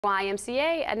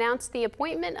YMCA announced the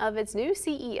appointment of its new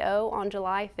CEO on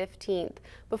July 15th.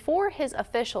 Before his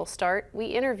official start, we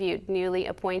interviewed newly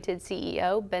appointed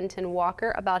CEO Benton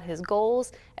Walker about his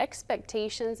goals,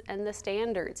 expectations, and the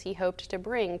standards he hoped to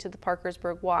bring to the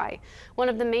Parkersburg Y. One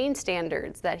of the main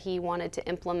standards that he wanted to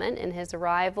implement in his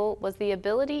arrival was the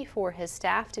ability for his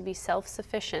staff to be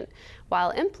self-sufficient.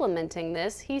 While implementing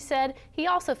this, he said he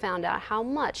also found out how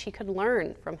much he could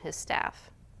learn from his staff.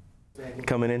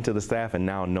 Coming into the staff and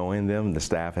now knowing them, the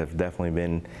staff have definitely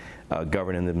been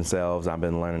governing themselves. I've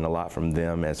been learning a lot from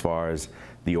them as far as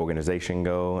the organization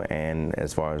go and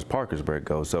as far as Parkersburg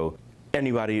goes. So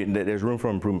anybody, there's room for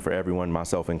improvement for everyone,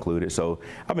 myself included. So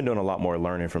I've been doing a lot more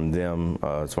learning from them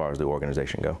as far as the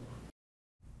organization go.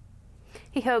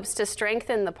 He hopes to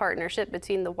strengthen the partnership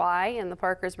between the Y and the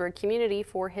Parkersburg community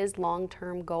for his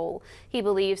long-term goal. He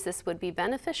believes this would be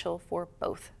beneficial for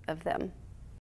both of them.